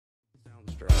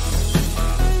restaurant.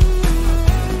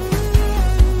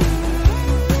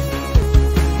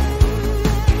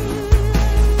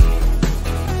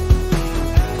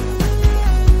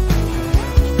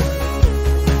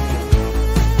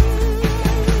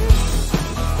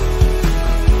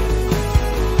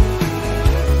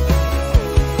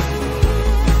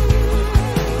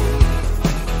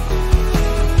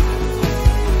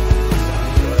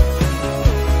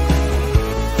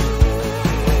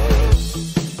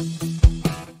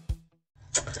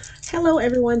 Hello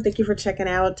everyone, thank you for checking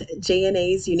out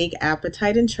J&A'S Unique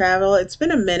Appetite and Travel. It's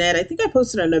been a minute. I think I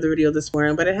posted another video this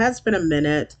morning, but it has been a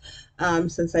minute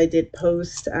since I did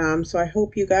post. So I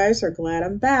hope you guys are glad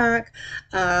I'm back.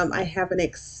 I have an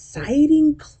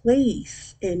exciting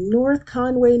place in North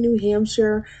Conway, New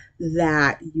Hampshire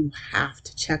that you have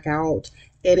to check out.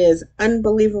 It is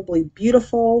unbelievably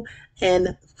beautiful,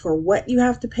 and for what you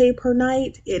have to pay per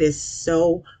night, it is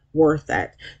so worth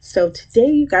it. So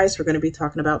today you guys are going to be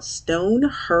talking about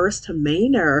Stonehurst,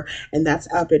 Manor, and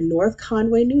that's up in North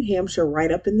Conway, New Hampshire,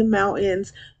 right up in the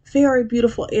mountains. Very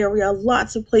beautiful area,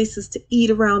 lots of places to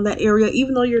eat around that area.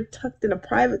 Even though you're tucked in a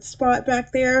private spot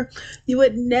back there, you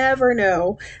would never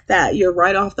know that you're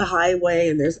right off the highway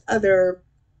and there's other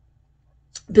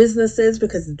businesses,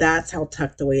 because that's how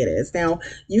tucked away it is. Now,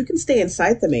 you can stay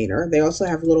inside the manor. They also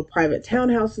have little private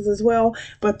townhouses as well.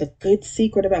 But the good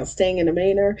secret about staying in a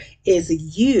manor is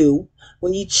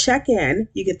when you check in,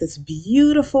 you get this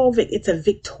beautiful, it's a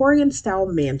Victorian style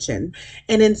mansion.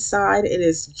 And inside it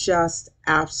is just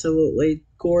absolutely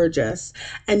gorgeous.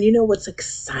 And you know what's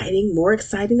more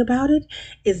exciting about it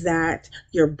is that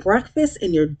your breakfast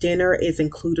and your dinner is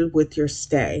included with your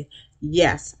stay.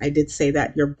 Yes, I did say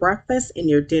that. Your breakfast and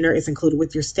your dinner is included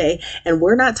with your stay. And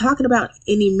we're not talking about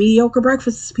any mediocre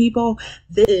breakfasts, people.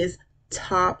 This is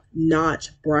top-notch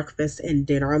breakfast and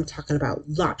dinner. I'm talking about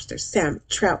lobster, salmon,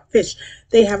 trout, fish.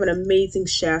 They have an amazing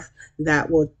chef that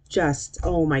will just,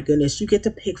 oh my goodness, you get to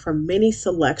pick from many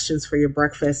selections for your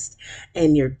breakfast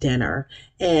and your dinner.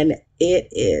 And it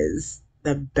is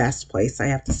the best place, I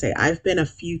have to say. I've been a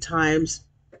few times.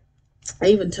 I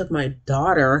even took my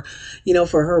daughter,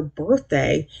 for her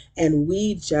birthday, and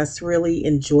we just really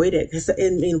enjoyed it. Because,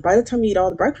 by the time you eat all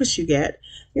the breakfast you get,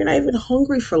 you're not even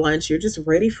hungry for lunch. You're just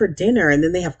ready for dinner. And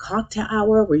then they have cocktail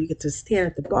hour where you get to stand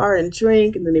at the bar and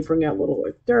drink, and then they bring out little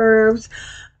hors d'oeuvres.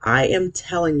 I am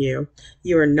telling you,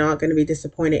 you are not going to be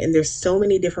disappointed. And there's so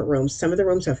many different rooms. Some of the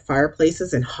rooms have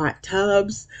fireplaces and hot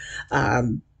tubs.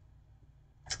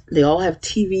 They all have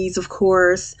TVs, of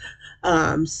course.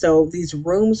 So these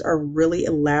rooms are really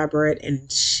elaborate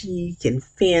and chic and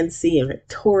fancy and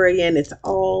Victorian. It's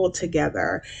all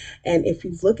together. And if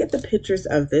you look at the pictures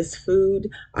of this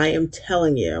food, I am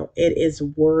telling you, it is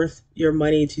worth your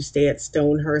money to stay at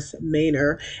Stonehurst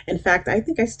Manor. In fact, I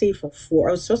think I stayed for 4.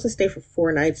 I was supposed to stay for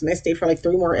 4 nights, and I stayed for like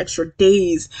 3 more extra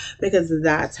days because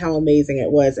that's how amazing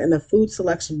it was. And the food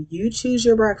selection, you choose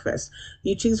your breakfast,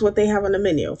 you choose what they have on the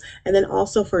menu, and then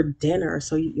also for dinner.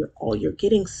 So you're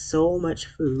getting so much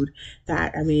food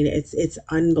that, it's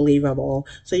unbelievable.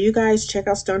 So you guys check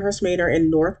out Stonehurst Manor in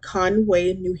North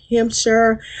Conway, New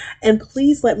Hampshire, and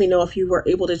please let me know if you were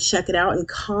able to check it out, and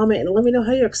comment and let me know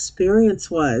how your experience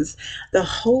was. The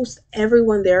host,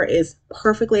 everyone there is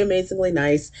perfectly amazingly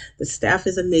nice. The staff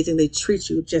is amazing. They treat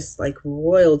you just like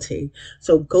royalty.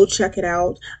 So go check it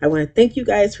out. I want to thank you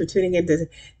guys for tuning in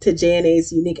to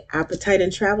J&A'S Unique Appetite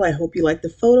and Travel. I hope you like the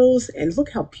photos, and look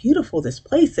how beautiful this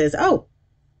place is. Oh,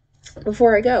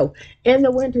 before I go, in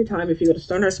the wintertime, if you go to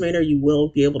Stonehurst Manor, you will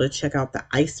be able to check out the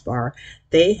ice bar.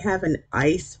 They have an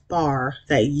ice bar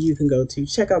that you can go to.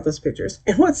 Check out those pictures.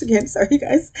 And once again, sorry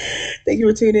guys, thank you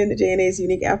for tuning in to J&A'S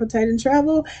Unique Appetite and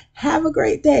Travel. Have a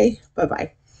great day.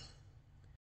 Bye-bye.